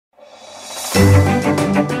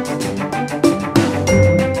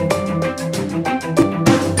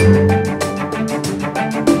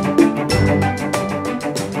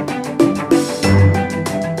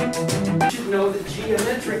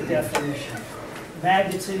Definition.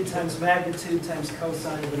 Magnitude times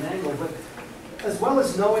cosine of an angle. But as well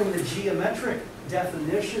as knowing the geometric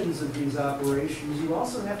definitions of these operations, you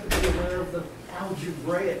also have to be aware of the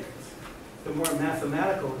algebraic, the more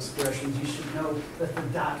mathematical expressions. You should know that the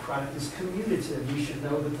dot product is commutative. You should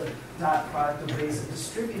know that the dot product obeys a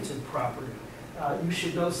distributive property. You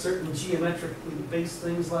should know certain geometrically based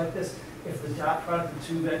things like this. If the dot product of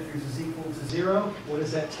two vectors is equal to 0, what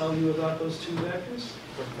does that tell you about those two vectors?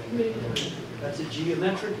 That's a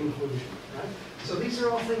geometric conclusion, right? So these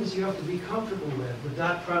are all things you have to be comfortable with. The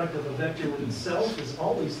dot product of a vector with itself is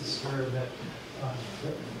always the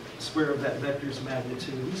square of that vector's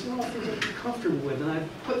magnitude. These are all things you have to be comfortable with. And I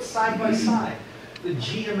put side by side the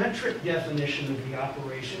geometric definition of the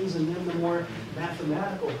operations and then the more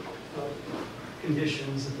mathematical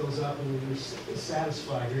conditions that those operators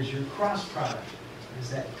satisfy. Here's your cross product. Is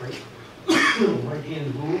that great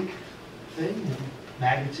right-hand rule thing?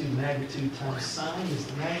 Magnitude times sine is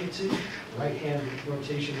the magnitude. Right-hand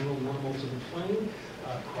rotation rule normal to the plane.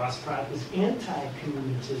 Cross product is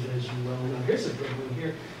anti-commutative, as you well know. Here's a good one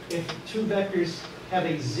here. If two vectors have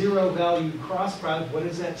a zero-value cross product, what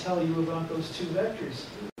does that tell you about those two vectors?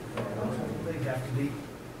 They have to be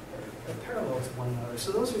parallel to one another.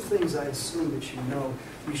 So those are things I assume that you know.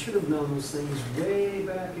 You should have known those things way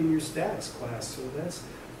back in your statics class. So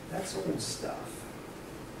that's old stuff.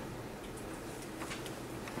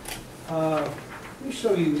 Let me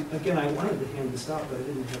show you, again, I wanted to hand this out, but I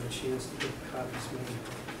didn't have a chance to get the copies made.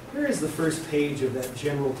 Here is the first page of that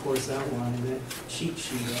general course outline, that cheat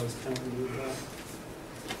sheet I was telling you about.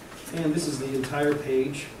 And this is the entire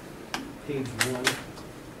page, page 1.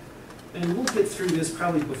 And we'll get through this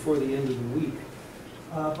probably before the end of the week.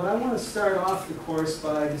 But I want to start off the course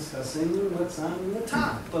by discussing what's on the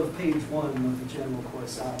top of page 1 of the general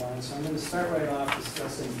course outline. So I'm going to start right off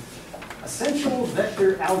discussing essential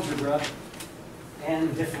vector algebra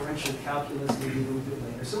and differential calculus maybe a little bit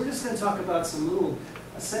later. So we're just going to talk about some little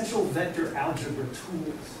essential vector algebra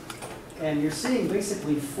tools. And you're seeing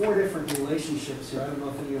basically 4 different relationships here. I don't know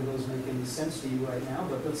if any of those make any sense to you right now,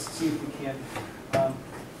 but let's see if we can't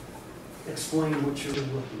explain what you're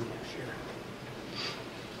looking at here.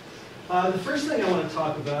 The first thing I want to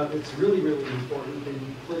talk about that's really, really important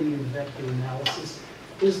in Euclidean vector analysis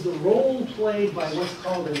is the role played by what's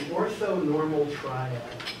called an orthonormal triad.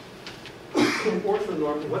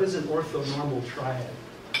 What is an orthonormal triad?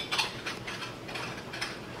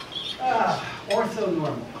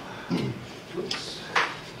 Orthonormal. Oops.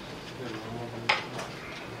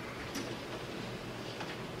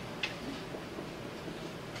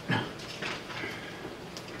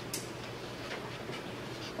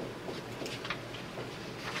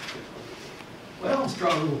 Well, let's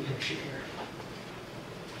draw a little picture here.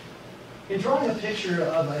 In drawing a picture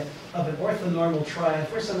of an orthonormal triad,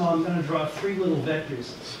 first of all, I'm going to draw 3 little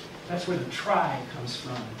vectors. That's where the tri comes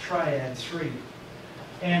from, triad 3.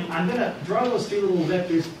 And I'm going to draw those 3 little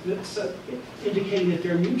vectors indicating that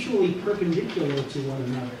they're mutually perpendicular to one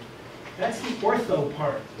another. That's the ortho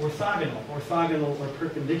part, orthogonal or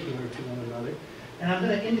perpendicular to one another. And I'm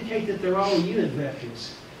going to indicate that they're all unit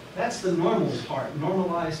vectors. That's the normal part,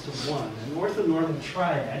 normalized to 1. An orthonormal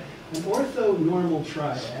triad. An orthonormal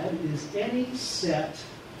triad is any set,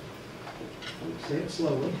 say it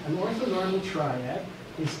slowly, an orthonormal triad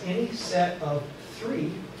is any set of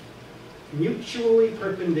 3 mutually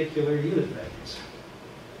perpendicular unit vectors.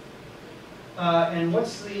 And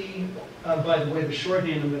what's the, by the way, the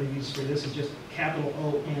shorthand I'm going to use for this is just capital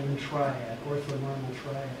O-N triad, orthonormal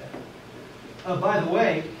triad. By the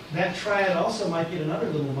way, that triad also might get another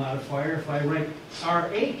little modifier if I write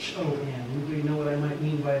R-H-O-N. Anybody know what I might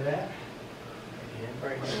mean by that?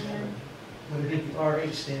 Right hand. What do you think the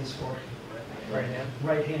RH stands for? Right hand.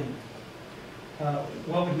 Right hand.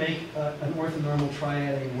 What would make an orthonormal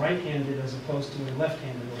triad a right-handed as opposed to a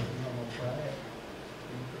left-handed orthonormal triad?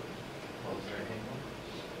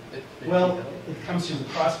 Well, it comes through the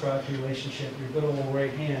cross product relationship, your good old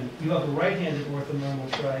right hand. You have a right-handed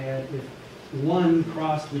orthonormal triad if 1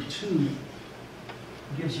 crossed with 2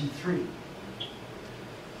 gives you 3.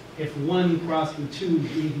 If 1 crossed with 2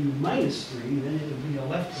 gave you minus 3, then it would be a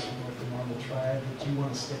left-hand orthonormal triad, but you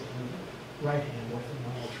want to stick with right-hand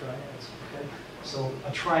orthonormal triads. Okay? So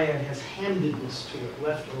a triad has handedness to it,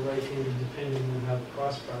 left or right-handed, depending on how the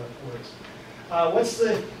cross product works.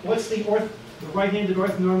 What's the right-handed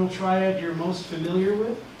orthonormal triad you're most familiar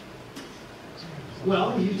with?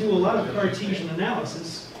 Well, you do a lot of Cartesian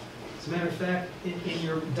analysis. As a matter of fact, in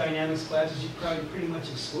your dynamics classes, you probably pretty much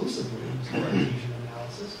exclusively use Cartesian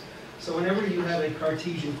analysis. So whenever you have a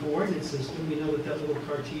Cartesian coordinate system, you know that that little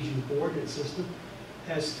Cartesian coordinate system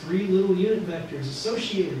has 3 little unit vectors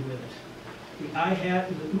associated with it. The I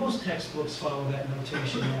hat, most textbooks follow that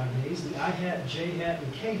notation nowadays. The I hat, J hat,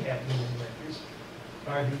 and K hat unit vectors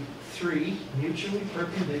are the 3 mutually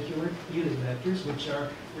perpendicular unit vectors, which are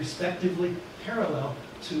respectively parallel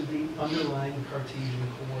to the underlying Cartesian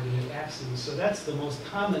coordinate axes. So that's the most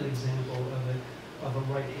common example of a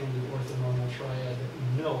right-handed orthonormal triad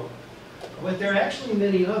that we know of. But there are actually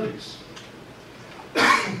many others.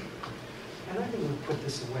 And I'm going to put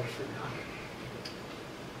this away for now.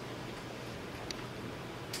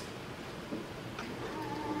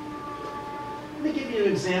 Let me give you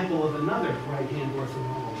an example of another right-hand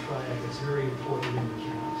orthonormal triad that's very important in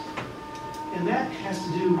mechanics. And that has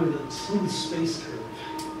to do with a smooth space curve.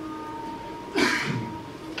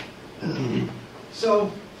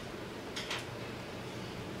 So,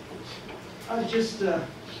 I've just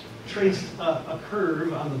traced a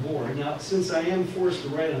curve on the board. Now, since I am forced to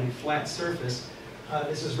write on a flat surface,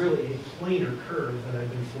 this is really a planar curve that I've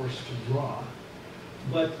been forced to draw.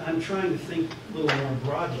 But I'm trying to think a little more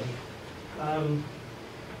broadly.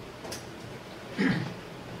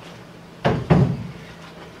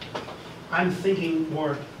 I'm thinking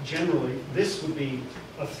more generally, this would be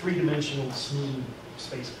a 3-dimensional smooth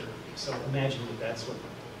space curve. So imagine that that's what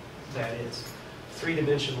that is.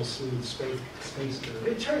 3-dimensional smooth space curve.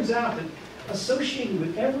 It turns out that associated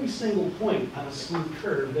with every single point on a smooth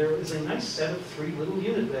curve, there is a nice set of 3 little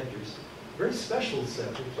unit vectors. Very special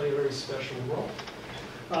set. They play a very special role.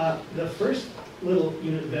 The first little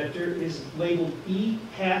unit vector is labeled E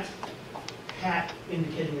hat, hat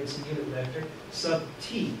indicating it's a unit vector, sub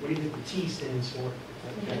t. What do you think the t stands for?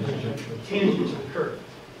 Tangent to the curve.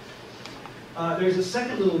 There's a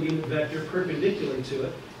second little unit vector perpendicular to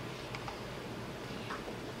it,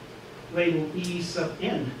 labeled E sub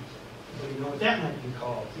n. Well, you know what that might be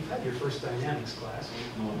called. You've had your first dynamics class.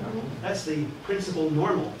 That's the principal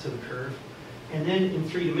normal to the curve. And then in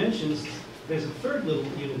 3 dimensions, there's a third little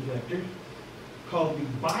unit vector called the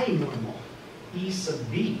binormal, E sub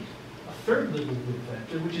b, a third little unit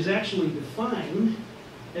vector, which is actually defined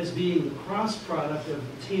as being the cross product of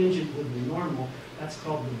the tangent with the normal. That's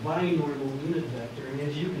called the binormal unit vector. And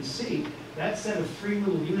as you can see, that set of 3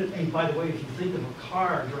 little unit, and by the way, if you think of a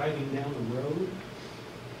car driving down the road,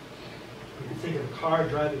 you can think of a car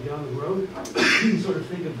driving down the road, you can sort of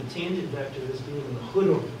think of the tangent vector as being the hood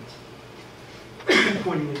ornament,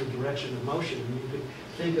 pointing in the direction of motion. And you could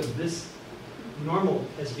think of this normal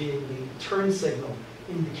as being the turn signal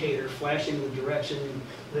indicator flashing the direction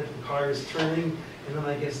that the car is turning. And then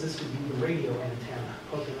I guess this would be the radio antenna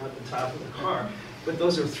poking out the top of the car. But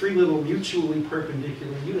those are 3 little mutually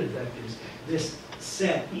perpendicular unit vectors. This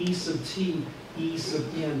set, E sub t, E sub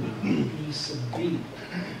n, E sub b,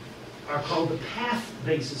 are called the path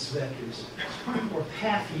basis vectors, or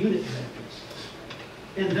path unit vectors.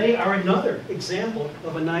 And they are another example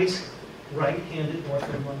of a nice right-handed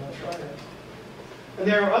orthonormal triad. And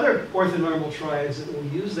there are other orthonormal triads that we'll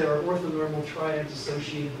use. There are orthonormal triads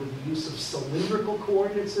associated with the use of cylindrical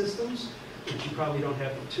coordinate systems, which you probably don't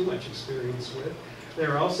have too much experience with. There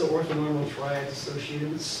are also orthonormal triads associated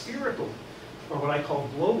with spherical, or what I call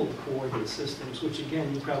global coordinate systems, which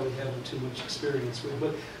again, you probably haven't too much experience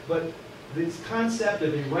with. But this concept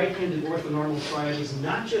of a right-handed orthonormal triad is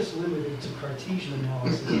not just limited to Cartesian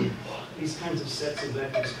analysis. These kinds of sets of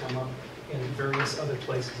vectors come up in various other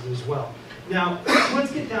places as well. Now,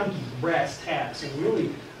 let's get down to brass tacks and really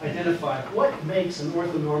identify what makes an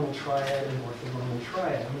orthonormal triad an orthonormal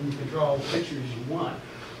triad. I mean, you can draw all the pictures you want.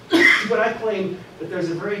 But I claim that there's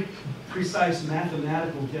a very precise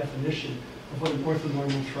mathematical definition of what an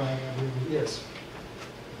orthonormal triad really is.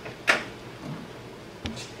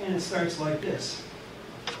 And it starts like this.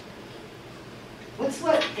 Let's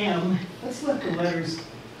let the letters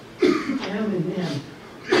M and N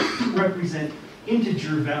represent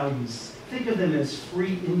integer values. Think of them as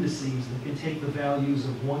free indices that can take the values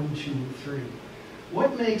of 1, 2, and 3.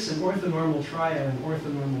 What makes an orthonormal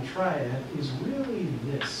triad is really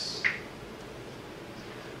this.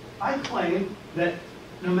 I claim that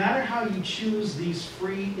no matter how you choose these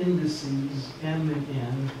free indices, M and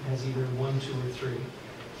N, as either 1, 2, or 3,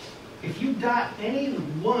 if you dot any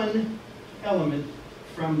one element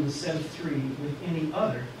from the set of 3 with any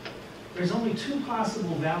other, there's only 2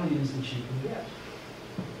 possible values that you can get.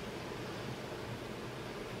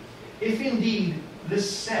 If indeed this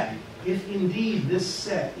set, E1,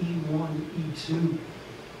 E2,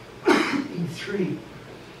 E3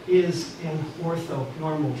 is an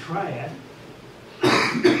orthonormal triad,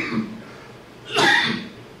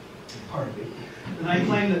 I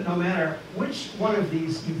claim that no matter which one of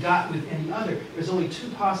these you dot with any other, there's only two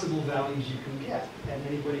possible values you can get. And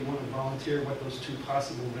anybody want to volunteer what those two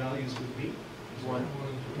possible values would be? 1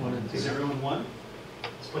 and 2. 0 and 1.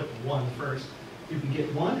 Let's put 1 first. You can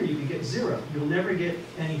get 1 or you can get 0. You'll never get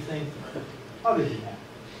anything other than that.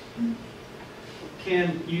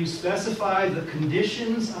 Can you specify the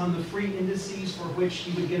conditions on the free indices for which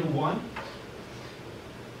you would get a 1?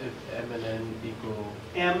 If m and n equal...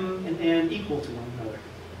 M and n equal to one another.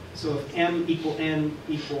 So if m equal n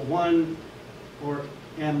equal 1, or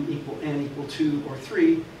m equal n equal 2 or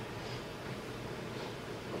 3,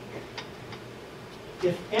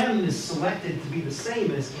 if m is selected to be the same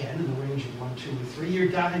as n in the range of 1, 2, or 3, you're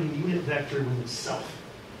dotting a unit vector with itself.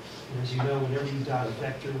 And as you know, whenever you dot a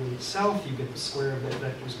vector with itself, you get the square of that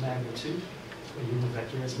vector's magnitude. A unit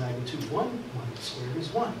vector has magnitude 1, 1 squared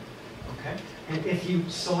is 1. Okay? And if you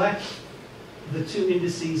select the two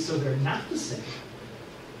indices so they're not the same,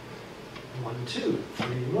 1 and 2, 3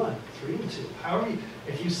 and 1, 3 and 2. However,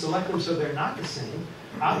 if you select them so they're not the same,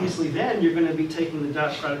 obviously then you're going to be taking the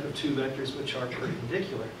dot product of two vectors which are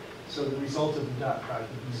perpendicular. So the result of the dot product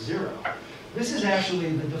would be 0. This is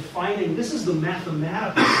actually the defining, this is the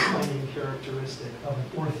mathematical defining characteristic of an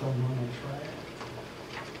orthonormal triad.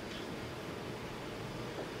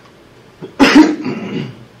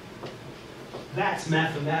 That's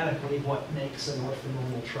mathematically what makes an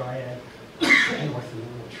orthonormal triad an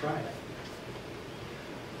orthonormal triad.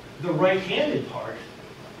 The right-handed part,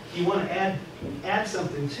 you want to add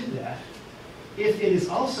something to that. If it is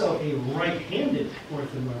also a right-handed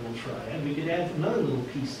orthonormal triad, we could add another little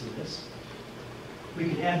piece to this. We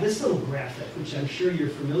could add this little graphic, which I'm sure you're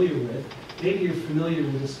familiar with. Maybe you're familiar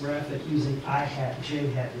with this graphic using I hat, J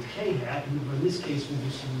hat, and K hat. And in this case, we'll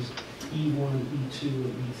just use E1, E2,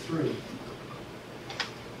 and E3.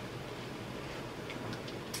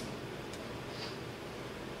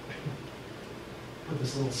 Put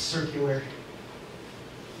this little circular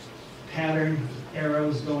pattern,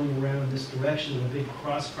 arrows going around this direction with a big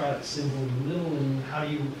cross product symbol in the middle. And how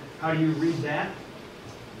do you read that?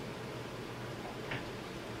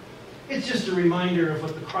 It's just a reminder of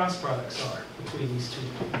what the cross products are between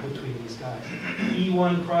these guys.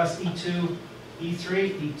 E1 cross E2,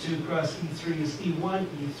 E3, E2 cross E3 is E1,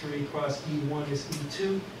 E3 cross E1 is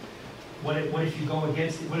E2. What if you go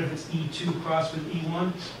against it? What if it's E2 crossed with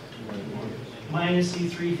E1? Minus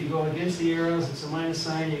E3, if you go against the arrows, it's a minus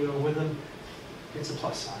sign. You go with them, it's a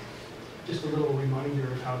plus sign. Just a little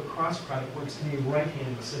reminder of how the cross product works in a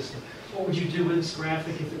right-handed system. What would you do with this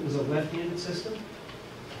graphic if it was a left-handed system?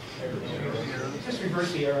 Just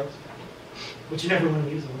reverse the arrows, which you never want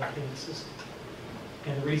to use a left-handed system.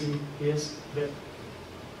 And the reason is that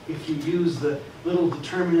if you use the little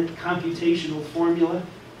determinant computational formula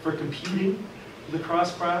for computing the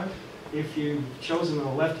cross product, if you've chosen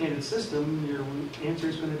a left-handed system, your answer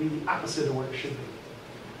is going to be the opposite of what it should be.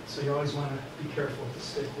 So you always want to be careful to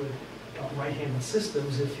stick with right-handed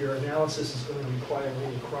systems if your analysis is going to require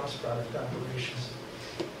any cross product operations.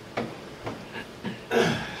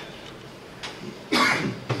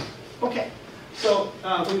 Okay, so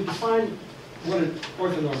we define what an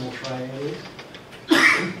orthonormal triad is.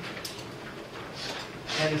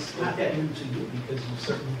 And it's not that new to you because you've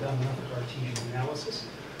certainly done enough Cartesian analysis.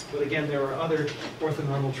 But again, there are other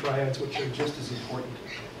orthonormal triads which are just as important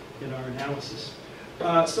in our analysis.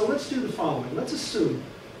 So let's do the following. Let's assume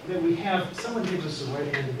that we have, someone gives us a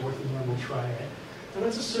right-handed orthonormal triad. And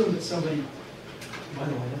let's assume that somebody, by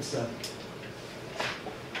the way, let's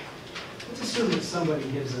assume that somebody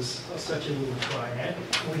gives us such a little triad.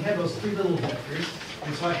 And we have those three little vectors.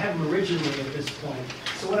 And so I have them originally at this point.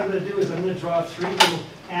 So what I'm going to do is I'm going to draw three little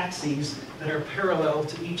axes that are parallel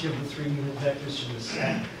to each of the three unit vectors from the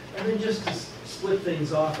set. And then just to split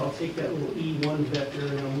things off, I'll take that little E1 vector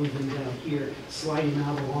and I'll move them down here, slide him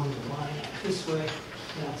out along the line this way.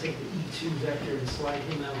 And I'll take the E2 vector and slide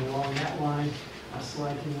him out along that line. I'll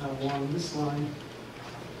slide him out along this line.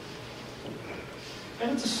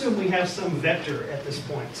 And let's assume we have some vector at this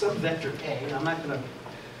point, some vector A. And I'm not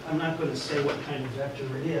going to say what kind of vector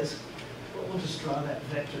it is, but we'll just draw that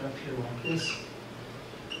vector up here like this.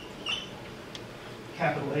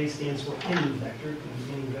 Capital A stands for any vector. It can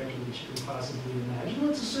be any vector that you can possibly imagine.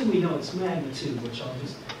 Let's assume we know its magnitude, which I'll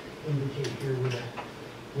just indicate here with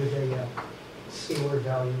a scalar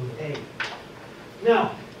value of A.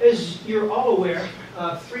 Now, as you're all aware,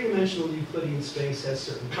 three-dimensional Euclidean space has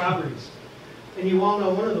certain properties. And you all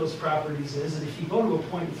know one of those properties is that if you go to a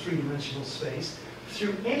point in three-dimensional space,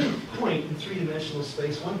 through any point in three-dimensional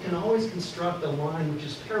space, one can always construct a line which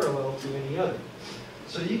is parallel to any other.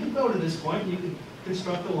 So you can go to this point, and you can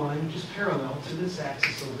construct a line which is parallel to this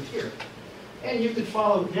axis over here. And you could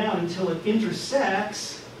follow it down until it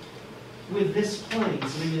intersects with this plane.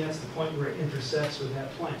 So maybe that's the point where it intersects with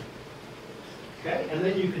that plane. Okay, and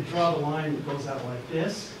then you could draw the line that goes out like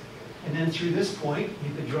this. And then through this point,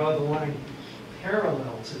 you could draw the line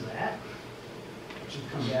parallel to that, which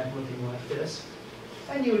would come back looking like this.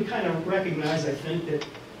 And you would kind of recognize, I think, that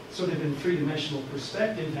sort of in three-dimensional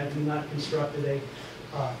perspective, had we not constructed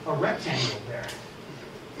a rectangle there.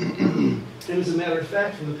 And as a matter of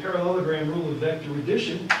fact, from the parallelogram rule of vector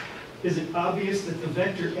addition, is it obvious that the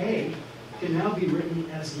vector A can now be written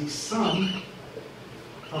as the sum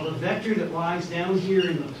of a vector that lies down here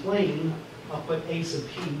in the plane, I'll put A sub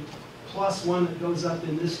p, plus one that goes up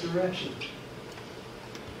in this direction.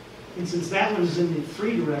 And since that one is in the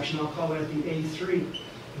 3 direction, I'll call that the A3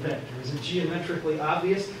 vector. Is it geometrically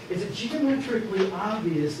obvious? Is it geometrically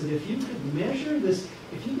obvious that if you could measure this,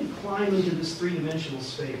 if you could climb into this 3-dimensional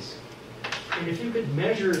space, and if you could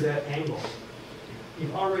measure that angle,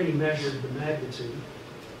 you've already measured the magnitude,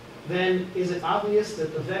 then is it obvious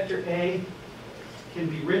that the vector A can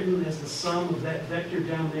be written as the sum of that vector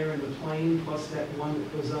down there in the plane plus that one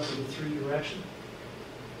that goes up in the 3 direction?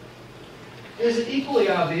 Is it equally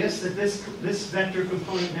obvious that this vector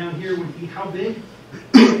component down here would be how big?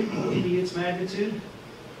 What would be its magnitude?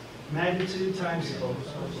 Magnitude times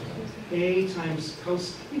A times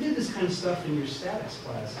cos. We did this kind of stuff in your statics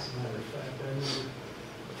class, as a matter of fact. I remember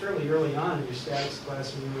fairly early on in your statics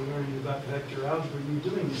class when you were learning about vector algebra, you were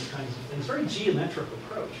doing these kinds of things. Very geometric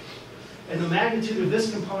approach. And the magnitude of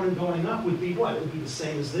this component going up would be what? It would be the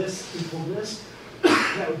same as this equal this.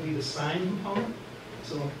 That would be the sine component.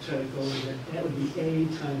 So I'll try to go over that. That would be A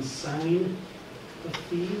times sine of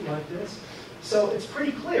phi, like this. So it's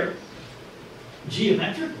pretty clear,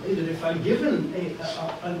 geometrically, that if I'm given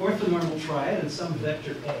an orthonormal triad and some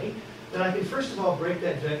vector A, then I can first of all break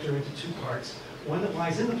that vector into 2 parts. One that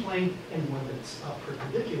lies in the plane and one that's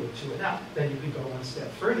perpendicular to it. Now, then you could go one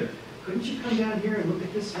step further. Couldn't you come down here and look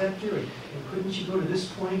at this vector, and couldn't you go to this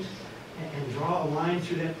point and draw a line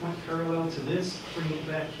through that point parallel to this, bring it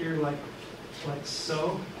back here like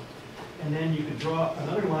so, and then you could draw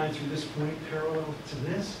another line through this point parallel to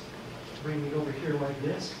this, bring it over here like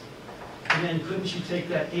this, and then couldn't you take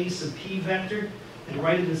that A sub p vector and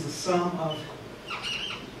write it as the sum of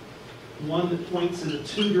one that points in the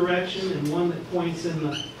 2 direction and one that points in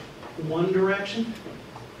the 1 direction?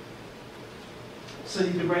 So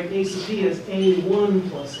you could write A sub p as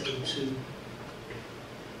A1 plus A2.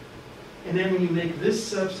 And then when you make this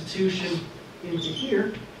substitution into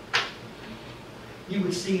here, you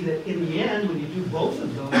would see that in the end, when you do both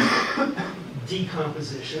of those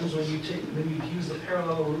decompositions, when you use the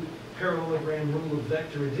parallelogram rule of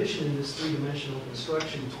vector addition in this 3-dimensional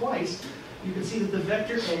construction twice, you can see that the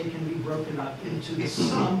vector A can be broken up into the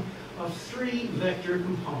sum of 3 vector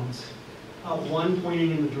components. One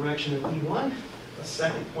pointing in the direction of E1, a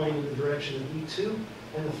second pointing in the direction of E2,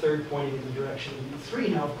 and the third pointing in the direction of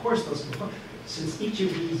E3. Now, of course, those components, since each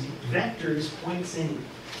of these vectors points in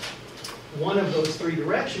one of those 3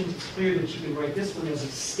 directions, it's clear that you can write this one as a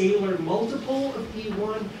scalar multiple of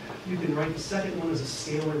E1, you can write the second one as a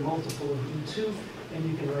scalar multiple of E2, and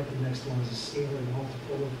you can write the next one as a scalar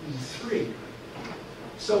multiple of E3.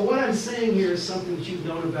 So what I'm saying here is something that you've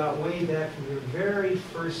known about way back from your very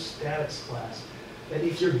first statics class, that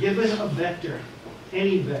if you're given a vector,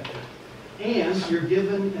 any vector, and you're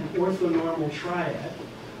given an orthonormal triad,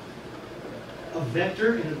 a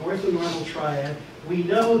vector in an orthonormal triad, we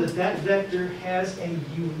know that that vector has a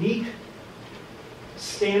unique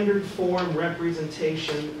standard form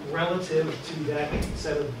representation relative to that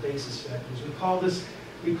set of basis vectors.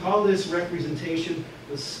 We call this representation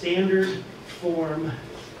the standard form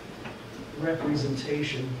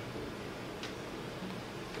representation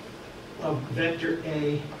of vector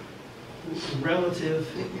A relative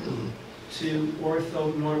to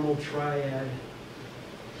orthonormal triad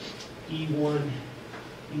E1,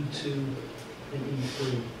 E2, and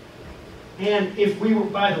E3. And if we were,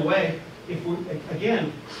 by the way, if we,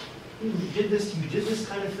 again, you did this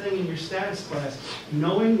kind of thing in your statics class,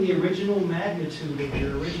 knowing the original magnitude of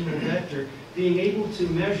your original vector, being able to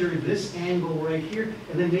measure this angle right here,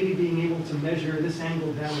 and then maybe being able to measure this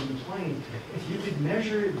angle down in the plane. If you could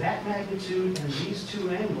measure that magnitude and these 2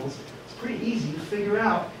 angles, it's pretty easy to figure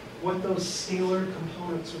out what those scalar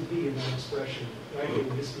components would be in that expression. Right? It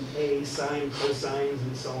would just be A, sine, cosines,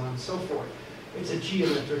 and so on and so forth. It's a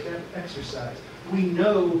geometric exercise. We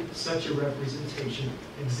know such a representation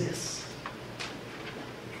exists.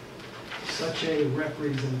 Such a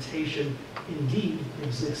representation indeed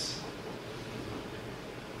exists.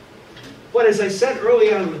 But as I said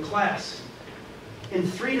early on in the class, in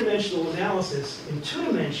three-dimensional analysis, in 2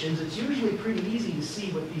 dimensions, it's usually pretty easy to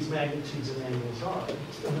see what these magnitudes and angles are.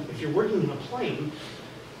 If you're working in a plane,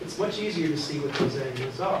 it's much easier to see what those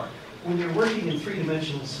angles are. When you're working in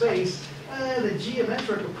three-dimensional space, the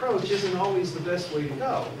geometric approach isn't always the best way to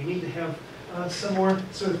go. We need to have some more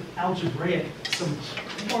sort of algebraic, some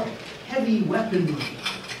more heavy weaponry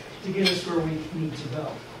to get us where we need to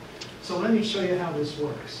go. So let me show you how this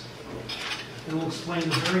works. And we'll explain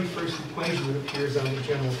the very first equation that appears on the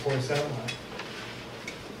general course outline.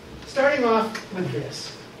 Starting off with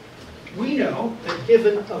this. We know that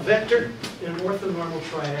given a vector in an orthonormal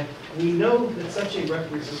triad, we know that such a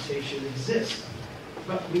representation exists.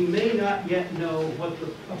 But we may not yet know what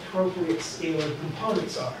the appropriate scalar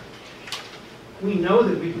components are. We know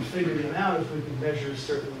that we can figure them out if we can measure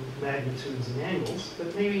certain magnitudes and angles,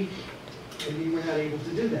 but maybe we're not able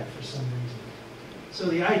to do that for some reason. So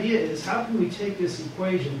the idea is, how can we take this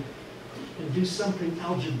equation and do something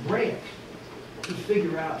algebraic to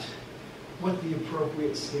figure out what the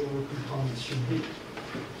appropriate scalar components should be?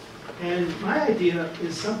 And my idea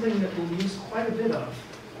is something that we'll use quite a bit of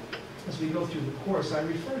as we go through the course. I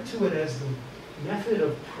refer to it as the method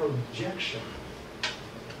of projection.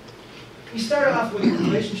 We start off with a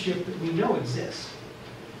relationship that we know exists.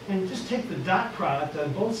 And just take the dot product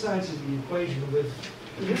on both sides of the equation with,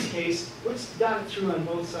 in this case, let's dot it through on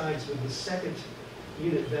both sides with the second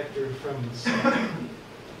unit vector from the set.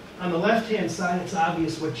 On the left-hand side, it's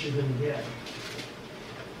obvious what you're going to get.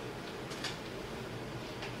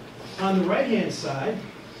 On the right-hand side,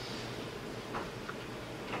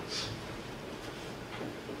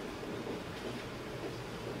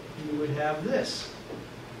 you would have this,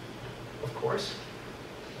 of course.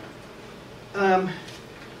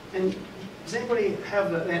 And does anybody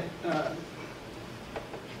have that? Borrow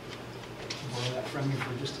that from you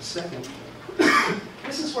for just a second.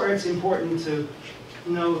 This is where it's important to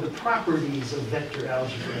know the properties of vector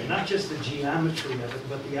algebra, not just the geometry of it,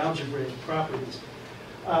 but the algebraic properties.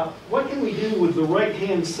 What can we do with the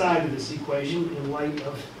right-hand side of this equation in light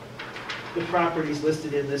of the properties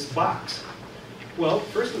listed in this box? Well,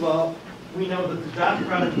 first of all, we know that the dot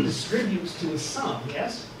product distributes to a sum,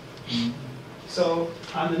 yes? So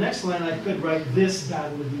on the next line, I could write this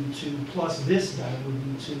dotted with U2 plus this dotted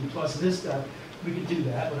with U2 plus this dot. We could do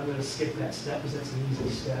that, but I'm going to skip that step because that's an easy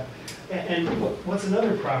step. And what's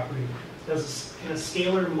another property? Can a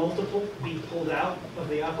scalar multiple be pulled out of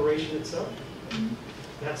the operation itself?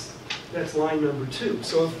 That's line number 2.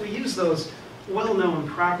 So if we use those well-known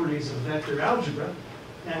properties of vector algebra,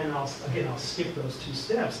 and I'll skip those 2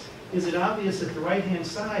 steps, is it obvious that the right-hand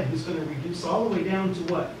side is going to reduce all the way down to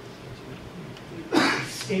what?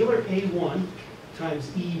 Scalar A1 times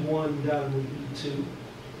E1 dotted with E2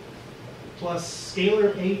 plus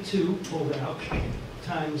scalar A2 pulled out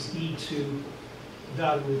times E2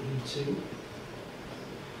 dotted with E2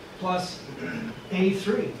 plus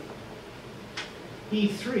A3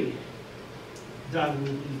 E3 dotted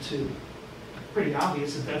with E2. Pretty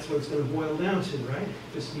obvious that that's what it's going to boil down to, right?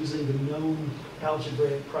 Just using the known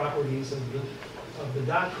algebraic properties of the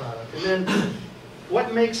dot product. And then,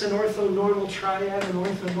 what makes an orthonormal triad an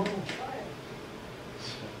orthonormal triad?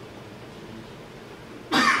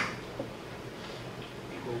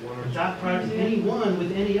 A dot product of any one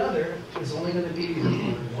with any other is only going to be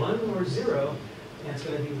 1 or 0, and it's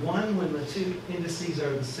going to be 1 when the 2 indices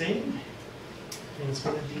are the same, and it's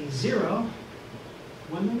going to be 0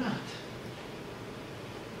 when they're not.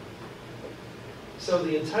 So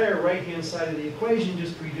the entire right-hand side of the equation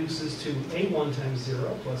just reduces to A1 times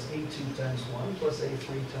 0 plus A2 times 1 plus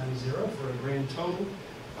A3 times 0 for a grand total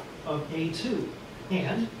of A2.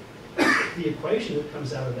 And the equation that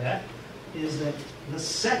comes out of that is that the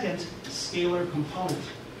second scalar component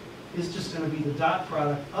is just going to be the dot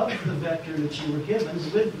product of the vector that you were given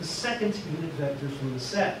with the second unit vector from the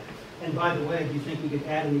set. And by the way, do you think we could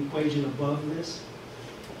add an equation above this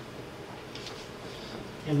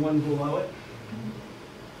and one below it?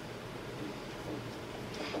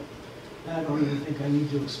 I don't even think I need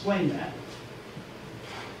to explain that.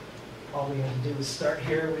 All we have to do is start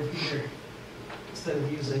here with either, instead of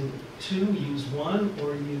using 2, use 1,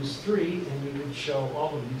 or use 3, and we would show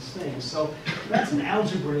all of these things. So that's an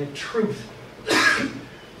algebraic truth.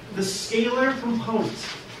 The scalar components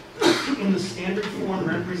in the standard form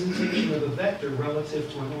representation of a vector relative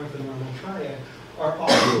to an orthonormal triad are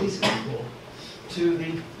always equal to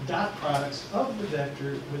the dot products of the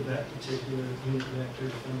vector with that particular unit vector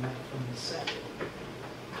from the set.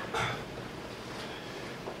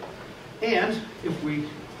 And if we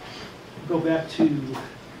go back to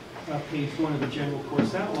page 1 of the general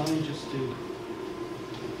course outline, just to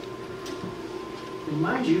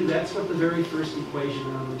Mind you, that's what the very first equation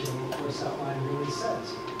on the general course outline really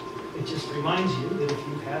says. It just reminds you that if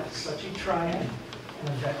you have such a triad and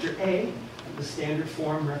a vector A, the standard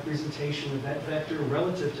form representation of that vector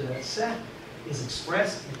relative to that set is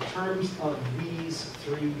expressed in terms of these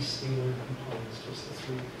three scalar components, just the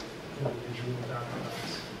three individual dot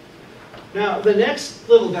products. Now, the next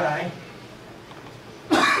little guy,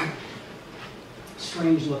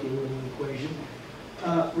 strange looking little equation,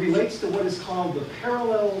 relates to what is called the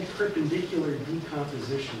parallel perpendicular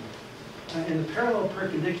decomposition. And the parallel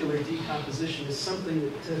perpendicular decomposition is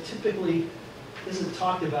something that typically isn't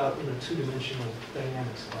talked about in a two-dimensional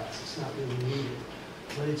dynamics class. It's not really needed.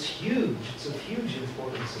 But it's huge. It's of huge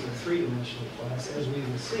importance in a three-dimensional class, as we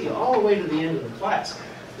will see, all the way to the end of the class.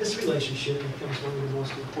 This relationship becomes one of the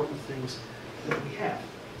most important things that we have.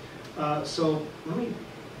 So let me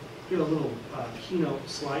get a little keynote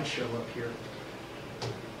slideshow up here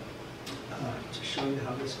to show you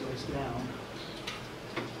how this goes down.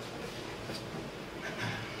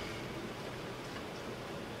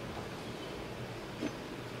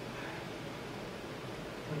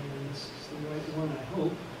 And this is the right one, I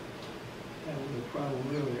hope. Had a little problem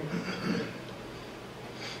earlier.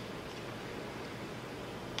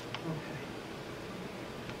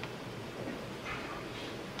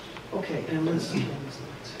 Okay, and let's see what this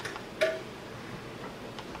looks.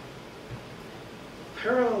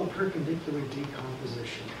 Parallel perpendicular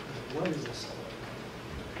decomposition. What is this all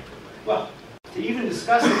about? Well, to even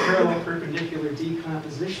discuss the parallel perpendicular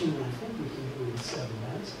decomposition, I think we can do it in 7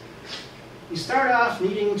 minutes. You start off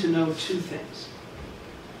needing to know two things.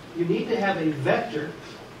 You need to have a vector.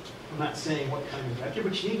 I'm not saying what kind of vector,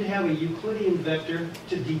 but you need to have a Euclidean vector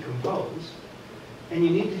to decompose. And you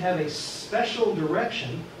need to have a special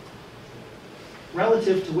direction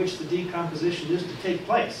relative to which the decomposition is to take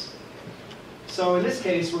place. So in this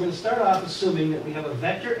case, we're going to start off assuming that we have a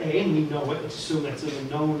vector A, and we know it. Let's assume that's in a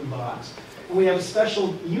known box. And we have a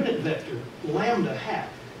special unit vector, lambda hat.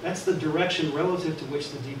 That's the direction relative to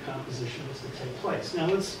which the decomposition is to take place. Now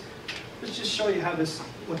let's just show you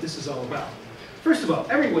what this is all about. First of all,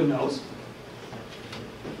 everyone knows.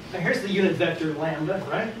 Now here's the unit vector lambda,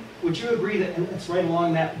 right? Would you agree that, and it's right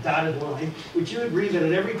along that dotted line, would you agree that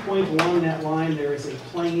at every point along that line there is a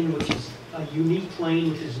plane which is a unique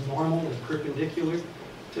plane which is normal and perpendicular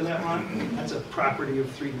to that line? That's a property of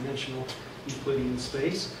three-dimensional Euclidean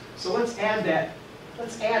space. So let's add that.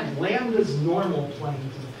 Let's add lambda's normal plane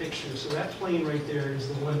to the picture. So that plane right there is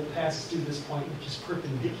the one that passes through this point, which is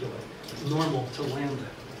perpendicular, normal to lambda.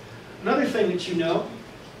 Another thing that you know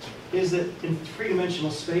is that in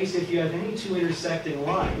three-dimensional space, if you have any two intersecting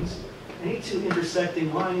lines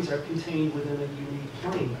are contained within a unique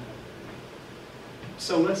plane.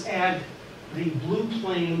 So let's add the blue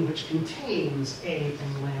plane which contains A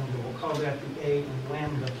and lambda. We'll call that the A and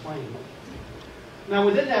lambda plane. Now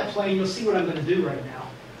within that plane, you'll see what I'm going to do right now.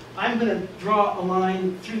 I'm going to draw a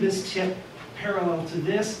line through this tip parallel to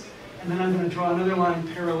this, and then I'm going to draw another line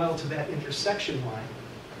parallel to that intersection line.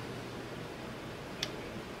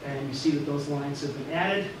 And you see that those lines have been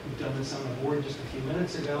added. We've done this on the board just a few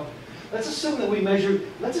minutes ago. Let's assume that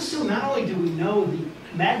let's assume not only do we know the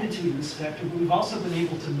magnitude of this vector, but we've also been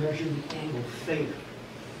able to measure the angle theta.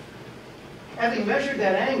 Having measured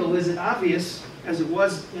that angle, is it obvious, as it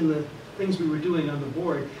was in the things we were doing on the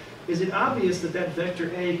board, is it obvious that that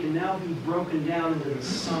vector A can now be broken down into the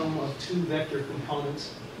sum of two vector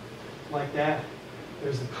components like that?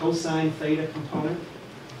 There's the cosine theta component.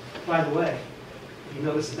 By the way, you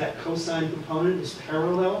notice that that cosine component is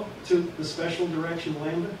parallel to the special direction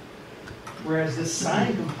lambda, whereas this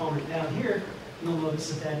sine component down here, you'll notice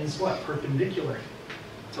that that is what? Perpendicular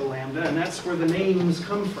to lambda, and that's where the names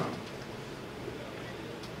come from.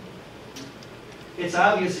 It's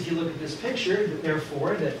obvious if you look at this picture, that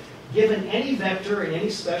therefore, that given any vector in any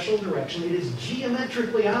special direction, it is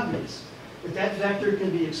geometrically obvious that that vector can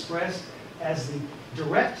be expressed as the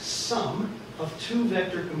direct sum of two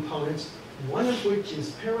vector components, one of which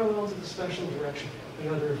is parallel to the special direction, the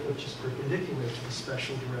other of which is perpendicular to the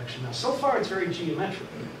special direction. Now, so far it's very geometric.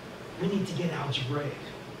 We need to get algebraic.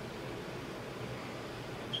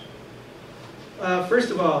 First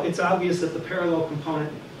of all, it's obvious that the parallel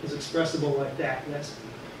component is expressible like that, yes,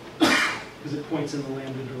 because it points in the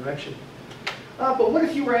lambda direction. But what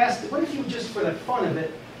if you were asked, what if you just for the fun of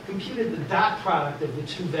it, computed the dot product of the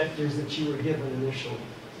two vectors that you were given initially?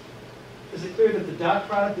 Is it clear that the dot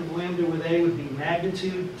product of lambda with A would be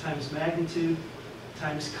magnitude times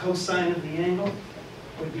cosine of the angle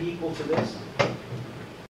would be equal to this?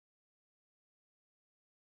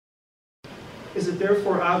 Is it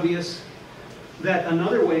therefore obvious that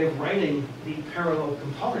another way of writing the parallel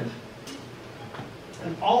component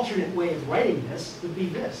an alternate way of writing this would be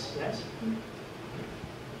this, yes?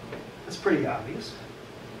 That's pretty obvious.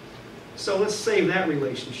 So let's save that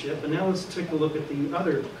relationship, and now let's take a look at the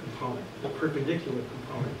other component, the perpendicular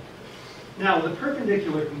component. Now, the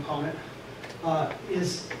perpendicular component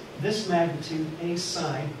is this magnitude, a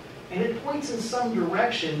sine, and it points in some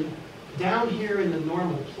direction down here in the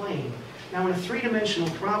normal plane. Now, in a three-dimensional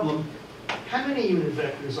problem, how many unit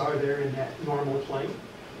vectors are there in that normal plane?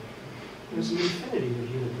 There's an infinity of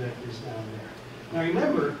unit vectors down there. Now,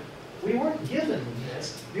 remember, we weren't given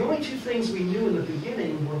this. The only two things we knew in the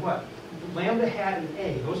beginning were what? Lambda hat and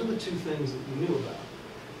a. Those are the two things that we knew about.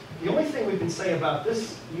 The only thing we can say about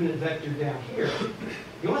this unit vector down here,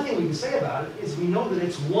 the only thing we can say about it is we know that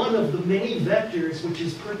it's one of the many vectors which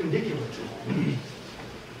is perpendicular to it.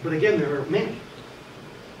 But again, there are many.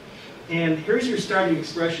 And here's your starting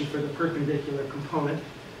expression for the perpendicular component.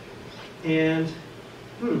 And,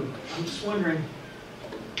 I'm just wondering,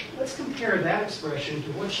 let's compare that expression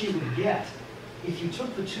to what you would get if you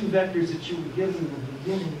took the two vectors that you were given in the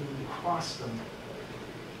beginning and you crossed them.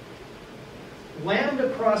 Lambda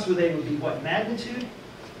crossed with a would be what? Magnitude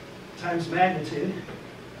times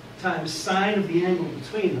sine of the angle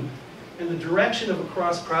between them. And the direction of a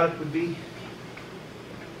cross product would be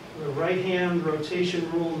the right-hand rotation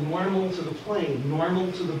rule, normal to the plane,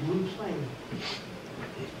 normal to the blue plane.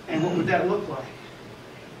 And what would that look like?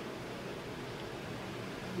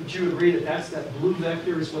 Would you agree that that blue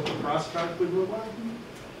vector is what the cross product would look like?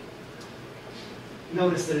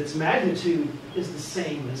 Notice that its magnitude is the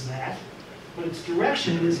same as that, but its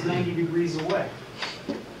direction is 90 degrees away.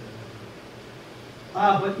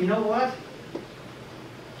 But you know what?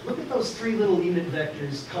 Look at those three little unit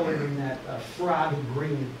vectors colored in that frog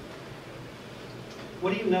green.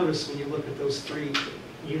 What do you notice when you look at those three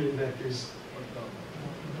unit vectors?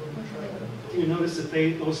 Do you notice that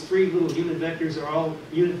those three little unit vectors are all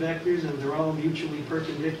unit vectors and they're all mutually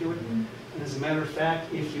perpendicular? And as a matter of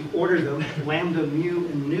fact, if you order them, lambda, mu,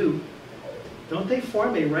 and nu, don't they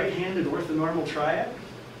form a right-handed orthonormal triad?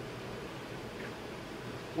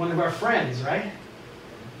 One of our friends, right?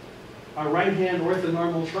 Our right-hand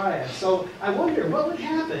orthonormal triad. So I wonder, what would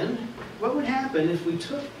happen if we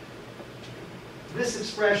took this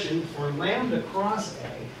expression for lambda cross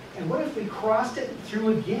a, and what if we crossed it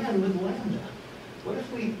through again with lambda? What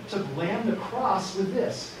if we took lambda cross with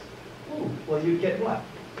this? Ooh, well, you'd get what?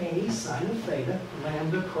 A sine of theta,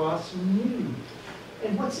 lambda cross mu.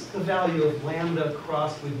 And what's the value of lambda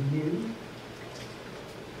crossed with mu?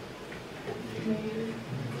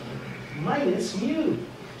 Minus mu.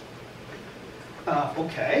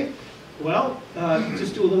 Okay, well,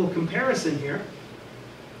 just do a little comparison here.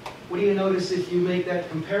 What do you notice if you make that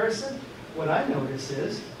comparison? What I notice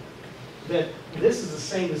is that this is the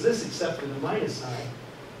same as this except for the minus sign.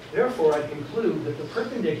 Therefore, I conclude that the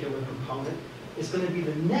perpendicular component is going to be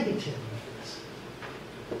the negative of this.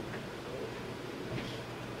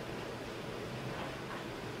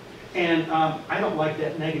 And I don't like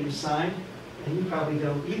that negative sign, and you probably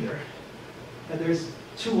don't either. And there's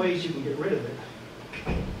two ways you can get rid of it.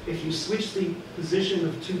 If you switch the position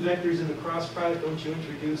of two vectors in the cross product, don't you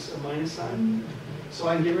introduce a minus sign? So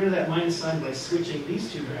I can get rid of that minus sign by switching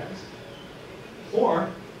these two guys. Or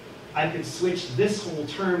I could switch this whole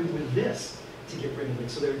term with this to get rid of it.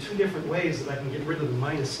 So there are two different ways that I can get rid of the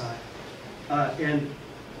minus sign. And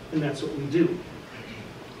that's what we do.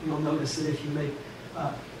 You'll notice that if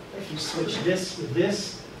you switch this with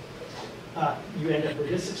this, you end up with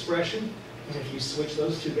this expression. And if you switch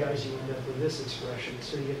those two guys, you end up with this expression.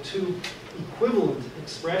 So you get two equivalent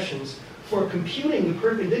expressions for computing the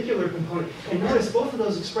perpendicular component. And notice both of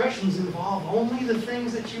those expressions involve only the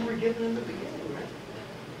things that you were given in the beginning, right?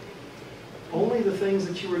 Only the things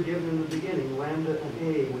that you were given in the beginning, lambda and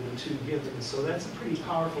a were the two given. So that's a pretty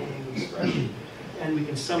powerful expression. And we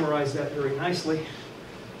can summarize that very nicely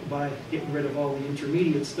by getting rid of all the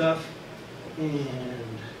intermediate stuff and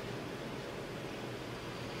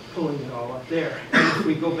pulling it all up there. And if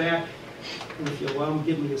we go back, and if you allow me,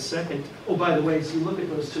 give me a second. Oh, by the way, as you look at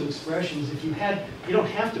those two expressions, you don't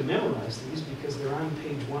have to memorize these because they're on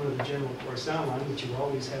page 1 of the general course outline, which you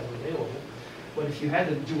always have available. But if you had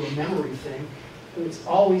to do a memory thing, it's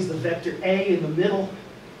always the vector A in the middle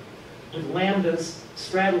with lambdas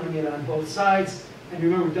straddling it on both sides. And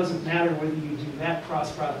remember, it doesn't matter whether you do that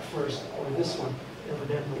cross product first or this one.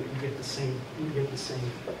 Evidently, you get the same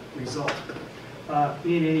result.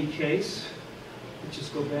 In any case, let's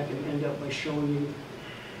just go back and end up by showing you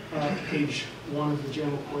page 1 of the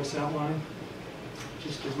general course outline,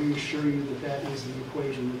 just to reassure you that that is the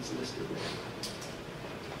equation that's listed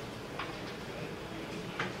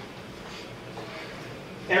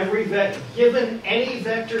there. given any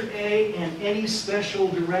vector A and any special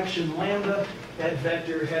direction lambda, that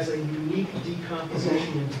vector has a unique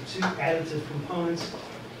decomposition into two additive components,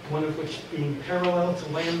 one of which being parallel to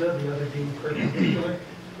lambda, the other being perpendicular.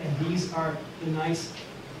 And these are the nice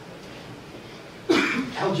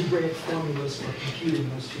algebraic formulas for computing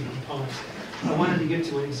those two components. I wanted to get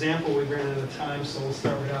to an example. We ran out of time, so we'll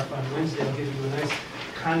start it off on Wednesday. I'll give you a nice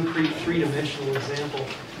concrete three-dimensional example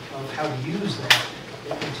of how to use that to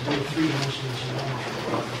do a three-dimensional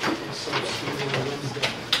geometry. So see you on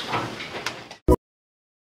Wednesday.